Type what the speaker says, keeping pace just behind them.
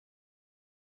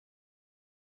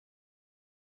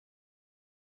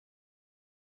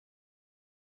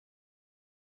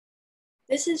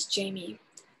This is Jamie,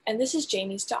 and this is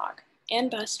Jamie's dog and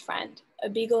best friend, a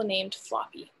beagle named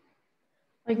Floppy.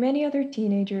 Like many other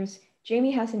teenagers,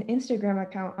 Jamie has an Instagram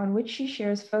account on which she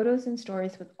shares photos and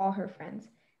stories with all her friends.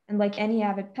 And like any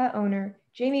avid pet owner,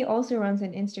 Jamie also runs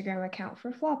an Instagram account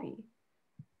for Floppy.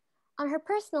 On her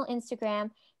personal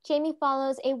Instagram, Jamie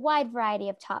follows a wide variety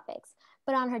of topics,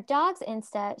 but on her dog's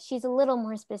Insta, she's a little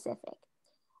more specific.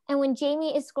 And when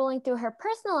Jamie is scrolling through her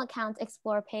personal account's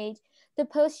Explore page, the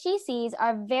posts she sees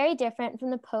are very different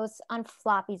from the posts on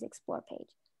Floppy's Explore page.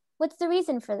 What's the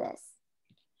reason for this?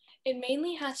 It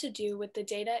mainly has to do with the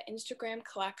data Instagram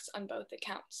collects on both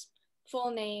accounts: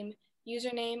 full name,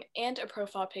 username, and a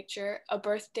profile picture, a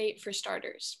birth date for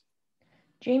starters.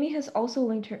 Jamie has also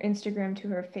linked her Instagram to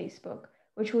her Facebook,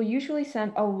 which will usually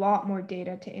send a lot more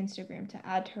data to Instagram to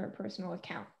add to her personal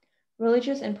account,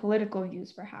 religious and political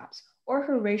views perhaps, or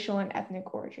her racial and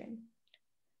ethnic origin.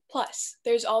 Plus,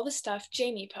 there's all the stuff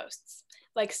Jamie posts,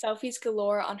 like selfies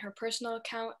galore on her personal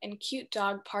account and cute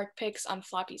dog park pics on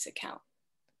Floppy's account.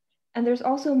 And there's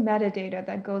also metadata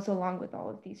that goes along with all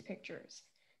of these pictures.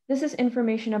 This is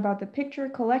information about the picture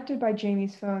collected by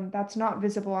Jamie's phone that's not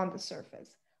visible on the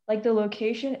surface, like the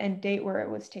location and date where it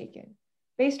was taken.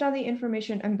 Based on the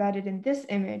information embedded in this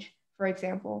image, for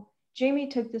example, Jamie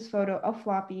took this photo of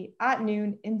Floppy at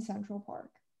noon in Central Park.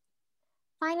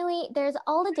 Finally, there's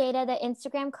all the data that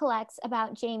Instagram collects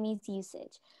about Jamie's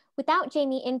usage. Without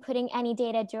Jamie inputting any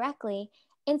data directly,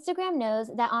 Instagram knows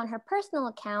that on her personal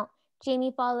account,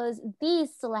 Jamie follows these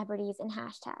celebrities and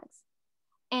hashtags.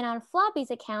 And on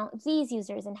Floppy's account, these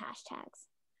users and hashtags.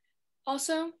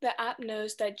 Also, the app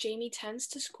knows that Jamie tends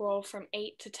to scroll from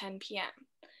 8 to 10 p.m.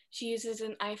 She uses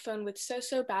an iPhone with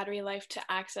so-so battery life to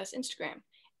access Instagram,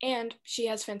 and she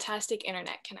has fantastic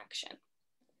internet connection.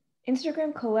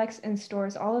 Instagram collects and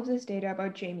stores all of this data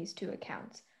about Jamie's two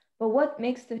accounts, but what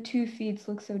makes the two feeds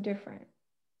look so different?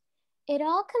 It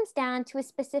all comes down to a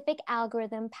specific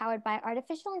algorithm powered by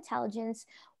artificial intelligence,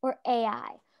 or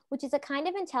AI, which is a kind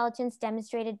of intelligence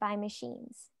demonstrated by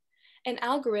machines. An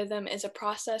algorithm is a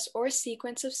process or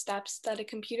sequence of steps that a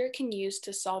computer can use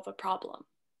to solve a problem.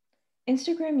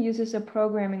 Instagram uses a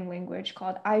programming language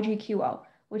called IGQL,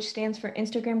 which stands for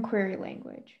Instagram Query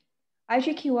Language.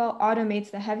 IGQL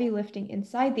automates the heavy lifting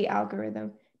inside the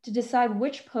algorithm to decide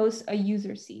which posts a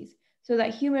user sees, so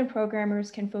that human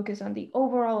programmers can focus on the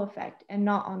overall effect and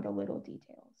not on the little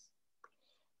details.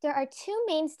 There are two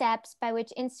main steps by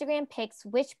which Instagram picks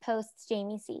which posts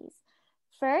Jamie sees.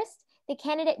 First, the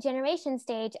candidate generation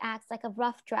stage acts like a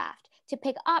rough draft to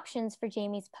pick options for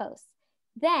Jamie's posts.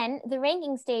 Then, the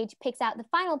ranking stage picks out the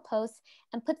final posts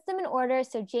and puts them in order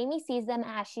so Jamie sees them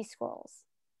as she scrolls.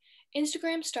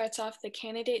 Instagram starts off the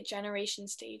candidate generation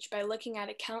stage by looking at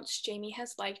accounts Jamie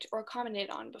has liked or commented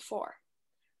on before.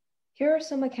 Here are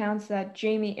some accounts that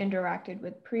Jamie interacted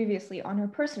with previously on her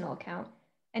personal account,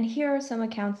 and here are some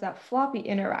accounts that Floppy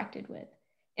interacted with.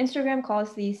 Instagram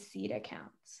calls these seed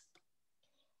accounts.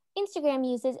 Instagram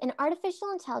uses an artificial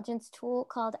intelligence tool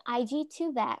called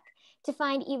IG2VEC to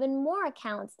find even more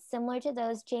accounts similar to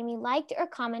those Jamie liked or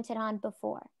commented on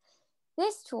before.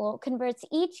 This tool converts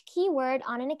each keyword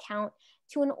on an account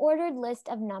to an ordered list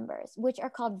of numbers, which are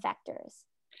called vectors.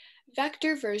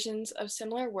 Vector versions of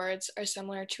similar words are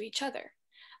similar to each other.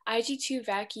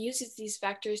 IG2VEC uses these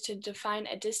vectors to define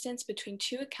a distance between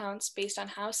two accounts based on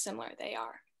how similar they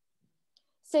are.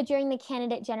 So during the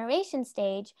candidate generation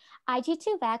stage,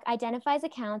 IG2VEC identifies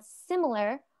accounts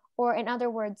similar, or in other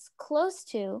words, close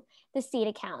to the seed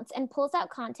accounts, and pulls out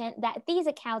content that these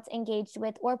accounts engaged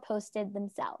with or posted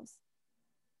themselves.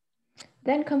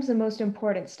 Then comes the most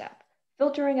important step,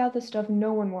 filtering out the stuff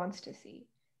no one wants to see.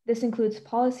 This includes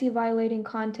policy violating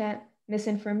content,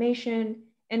 misinformation,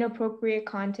 inappropriate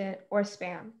content, or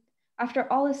spam.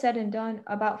 After all is said and done,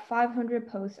 about 500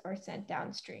 posts are sent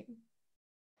downstream.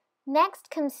 Next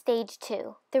comes stage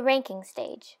 2, the ranking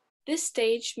stage. This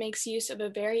stage makes use of a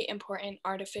very important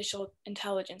artificial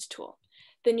intelligence tool,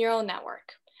 the neural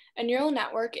network. A neural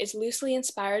network is loosely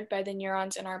inspired by the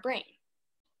neurons in our brain.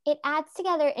 It adds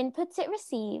together inputs it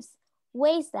receives,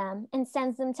 weighs them, and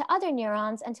sends them to other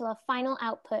neurons until a final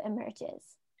output emerges.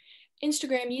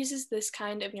 Instagram uses this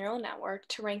kind of neural network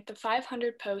to rank the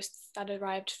 500 posts that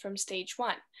arrived from stage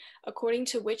 1, according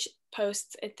to which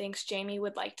posts it thinks Jamie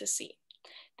would like to see.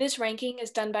 This ranking is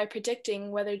done by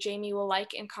predicting whether Jamie will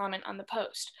like and comment on the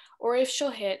post, or if she'll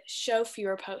hit show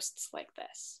fewer posts like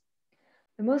this.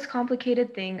 The most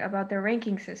complicated thing about the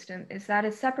ranking system is that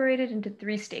it's separated into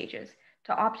 3 stages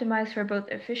to optimize for both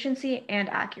efficiency and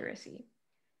accuracy.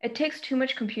 It takes too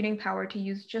much computing power to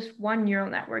use just one neural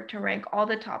network to rank all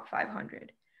the top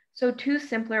 500, so 2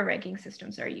 simpler ranking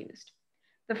systems are used.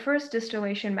 The first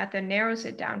distillation method narrows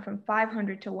it down from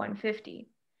 500 to 150.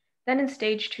 Then in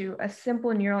stage 2, a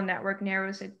simple neural network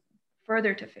narrows it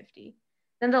further to 50.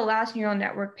 Then the last neural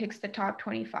network picks the top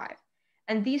 25.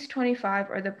 And these 25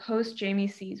 are the posts Jamie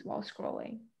sees while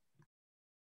scrolling.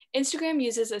 Instagram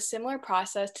uses a similar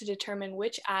process to determine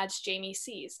which ads Jamie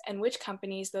sees and which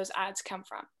companies those ads come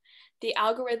from. The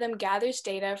algorithm gathers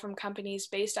data from companies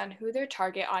based on who their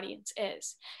target audience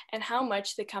is and how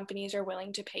much the companies are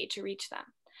willing to pay to reach them.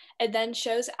 It then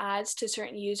shows ads to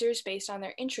certain users based on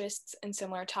their interests in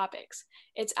similar topics.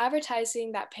 It's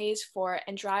advertising that pays for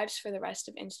and drives for the rest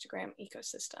of Instagram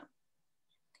ecosystem.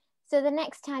 So the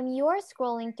next time you're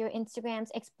scrolling through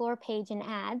Instagram's Explore page in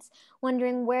ads,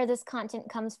 wondering where this content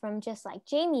comes from just like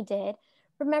Jamie did,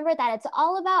 remember that it's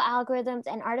all about algorithms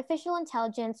and artificial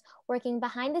intelligence working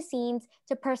behind the scenes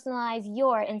to personalize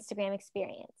your Instagram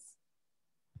experience.